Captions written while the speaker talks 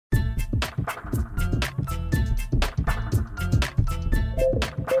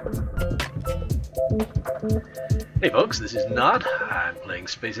Hey folks, this is Nod. I'm playing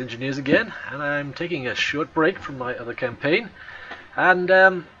Space Engineers again, and I'm taking a short break from my other campaign. And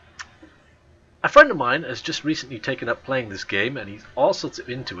a friend of mine has just recently taken up playing this game, and he's all sorts of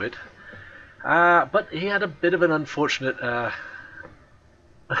into it. But he had a bit of an unfortunate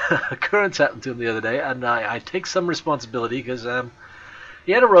occurrence happen to him the other day, and I take some responsibility because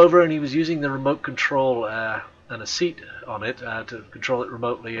he had a rover and he was using the remote control and a seat on it to control it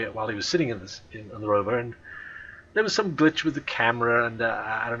remotely while he was sitting on the rover. And there was some glitch with the camera, and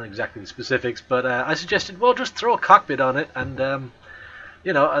I don't know exactly the specifics, but I suggested, well, just throw a cockpit on it, and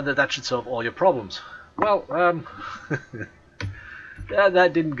you know, and that should solve all your problems. Well,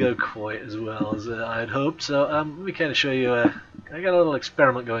 that didn't go quite as well as I had hoped. So let me kind of show you. I got a little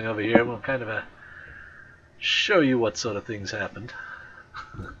experiment going over here. We'll kind of show you what sort of things happened.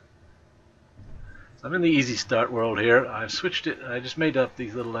 I'm in the easy start world here. I've switched it. I just made up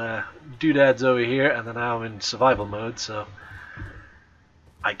these little doodads over here, and then now I'm in survival mode, so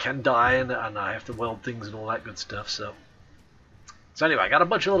I can die, and I have to weld things and all that good stuff. So anyway, I got a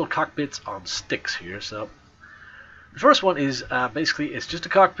bunch of little cockpits on sticks here. So the first one is basically it's just a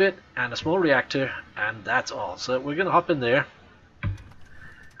cockpit and a small reactor, and that's all. So we're gonna hop in there,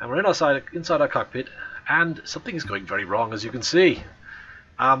 and we're inside our cockpit, and something is going very wrong, as you can see.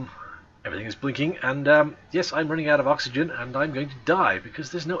 Everything is blinking, and yes, I'm running out of oxygen, and I'm going to die because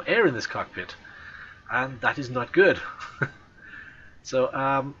there's no air in this cockpit, and that is not good. So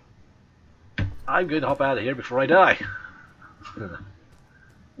I'm going to hop out of here before I die.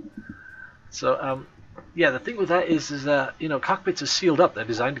 So yeah, the thing with that is you know, cockpits are sealed up. They're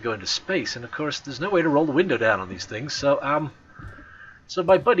designed to go into space, and of course there's no way to roll the window down on these things. So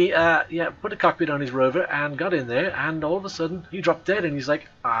my buddy, yeah, put a cockpit on his rover and got in there, and all of a sudden he dropped dead, and he's like,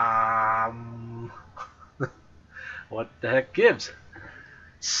 what the heck gives?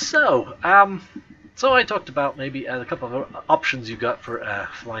 So, so I talked about maybe a couple of options you got for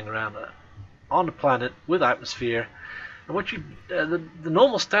flying around on the planet with atmosphere. And what you, the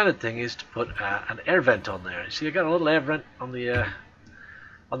normal standard thing is to put an air vent on there. You see, I got a little air vent on the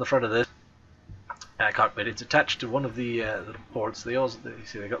front of this cockpit. It's attached to one of the little ports. You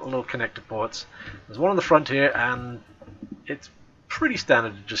see, they got the little connector ports. There's one on the front here, and it's pretty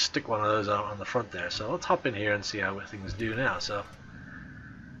standard to just stick one of those on the front there. So let's hop in here and see how things do now. So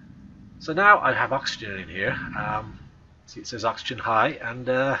now I have oxygen in here. See, it says oxygen high, and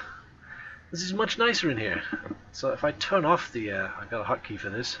this is much nicer in here. So if I turn off the, I've got a hotkey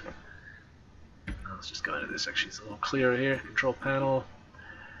for this. Let's just go into this. Actually, it's a little clearer here. Control panel,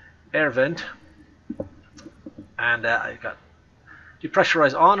 air vent. And I've got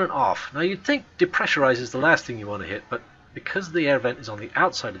depressurize on and off. Now you'd think depressurize is the last thing you want to hit, but because the air vent is on the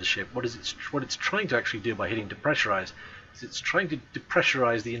outside of the ship, what it's trying to actually do by hitting depressurize is it's trying to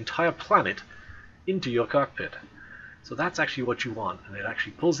depressurize the entire planet into your cockpit. So that's actually what you want, and it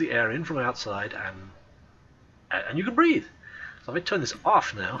actually pulls the air in from outside, and you can breathe. So if I turn this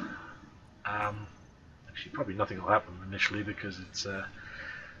off now, actually probably nothing will happen initially because it's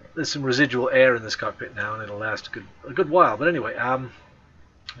there's some residual air in this cockpit now, and it'll last a good while. But anyway, I'm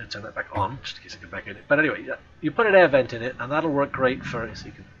going to turn that back on, just in case I get back in it. But anyway, you put an air vent in it, and that'll work great for, so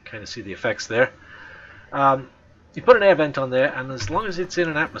you can kind of see the effects there. You put an air vent on there, and as long as it's in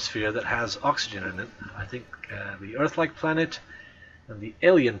an atmosphere that has oxygen in it, I think the Earth-like planet and the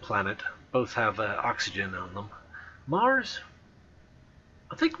alien planet both have oxygen on them. Mars?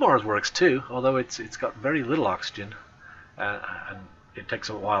 I think Mars works too, although it's got very little oxygen, and it takes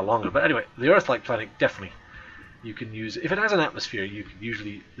a while longer. But anyway, the Earth-like planet, definitely you can use. If it has an atmosphere, you can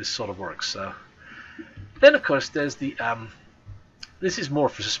usually, this sort of works. So then of course there's the this is more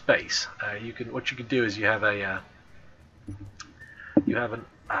for space. What you can do is you have a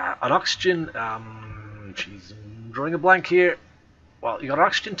an oxygen geez, I'm drawing a blank here. Well, you got an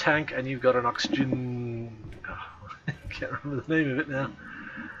oxygen tank, and you've got an oxygen, I can't remember the name of it now.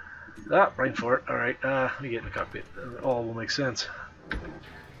 Brain for it. Alright, let me get in the cockpit. All will make sense.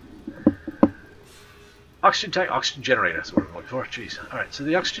 Oxygen tank, oxygen generator, that's what I'm looking for. Jeez. Alright, so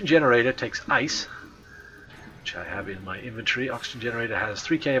the oxygen generator takes ice, which I have in my inventory. Oxygen generator has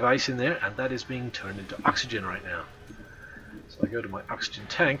 3K of ice in there, and that is being turned into oxygen right now. So I go to my oxygen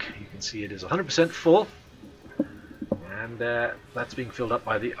tank. You can see it is 100% full, and that's being filled up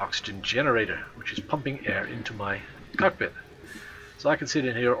by the oxygen generator, which is pumping air into my cockpit. So I can sit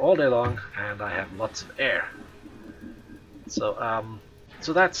in here all day long, and I have lots of air. So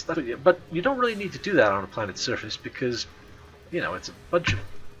so that's but you don't really need to do that on a planet's surface, because you know it's a bunch of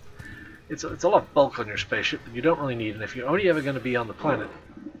it's a lot of bulk on your spaceship that you don't really need, and if you're only ever going to be on the planet,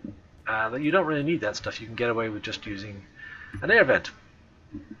 that you don't really need that stuff. You can get away with just using an air vent.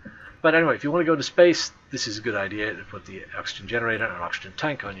 But anyway, if you want to go to space, this is a good idea to put the oxygen generator and oxygen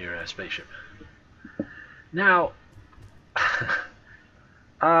tank on your spaceship. Now,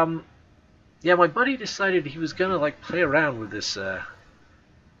 yeah, my buddy decided he was gonna like play around with this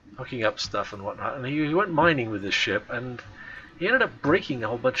hooking up stuff and whatnot, and he went mining with this ship, and he ended up breaking a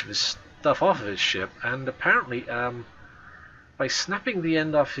whole bunch of his stuff off of his ship, and apparently by snapping the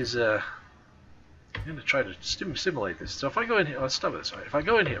end off his I'm going to try to simulate this. So if I go in here, I'll stop it. Sorry. If I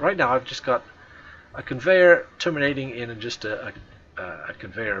go in here right now, I've just got a conveyor terminating in just a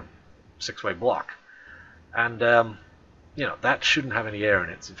conveyor 6-way block, and you know, that shouldn't have any air in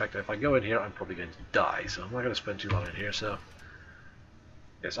it. In fact, if I go in here, I'm probably going to die. So I'm not going to spend too long in here. So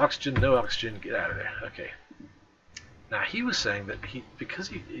yes, oxygen, no oxygen, get out of there. Okay. Now he was saying that because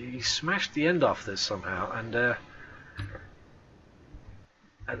he smashed the end off this somehow, and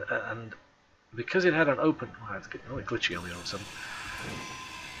because it had an open, wow, it's getting really glitchy on me all of a sudden.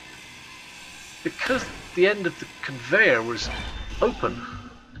 Because the end of the conveyor was open,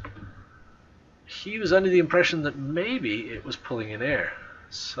 he was under the impression that maybe it was pulling in air.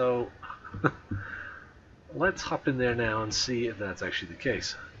 So let's hop in there now and see if that's actually the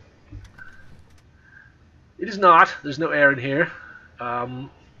case. It is not. There's no air in here.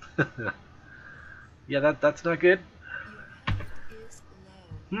 Yeah, that's not good.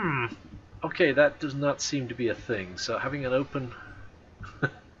 Okay, that does not seem to be a thing. So having an open...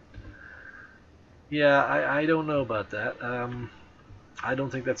 yeah, I don't know about that. I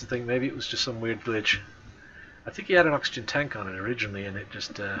don't think that's a thing. Maybe it was just some weird glitch. I think he had an oxygen tank on it originally, and it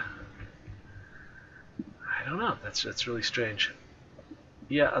just... I don't know. That's really strange.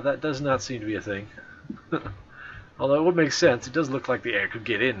 Yeah, that does not seem to be a thing. Although it would make sense. It does look like the air could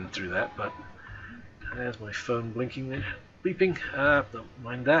get in through that, but... There's my phone blinking there. Beeping. Don't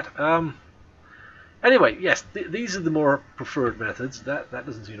mind that. Anyway, yes, these are the more preferred methods. That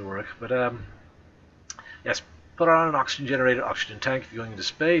doesn't seem to work, but yes, put on an oxygen generator, oxygen tank if you're going into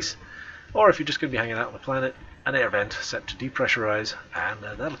space, or if you're just going to be hanging out on the planet, an air vent set to depressurize, and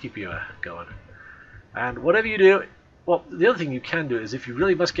that'll keep you going. And whatever you do, well, the other thing you can do is if you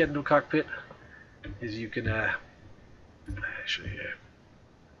really must get into a cockpit, is you can actually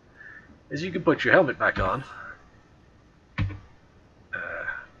is you can put your helmet back on.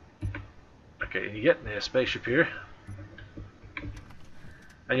 Okay, and you get in the spaceship here,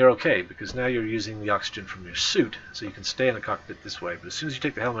 and you're okay, because now you're using the oxygen from your suit, so you can stay in the cockpit this way. But as soon as you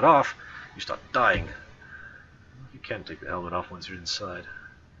take the helmet off, you start dying. You can take the helmet off once you're inside.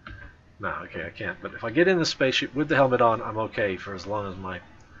 No, okay, I can't. But if I get in the spaceship with the helmet on, I'm okay for as long as my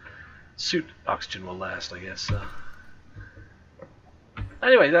suit oxygen will last, I guess.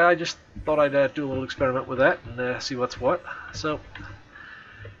 Anyway, I just thought I'd do a little experiment with that and see what's what. So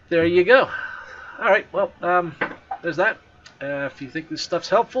there you go. Alright, well, there's that. If you think this stuff's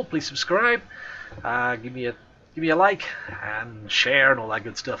helpful, please subscribe. Give me a like and share and all that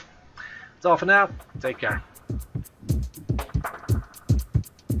good stuff. That's all for now. Take care.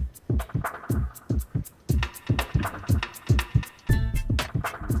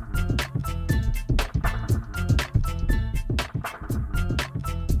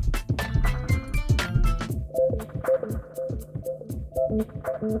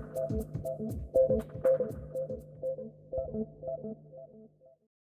 Thank you.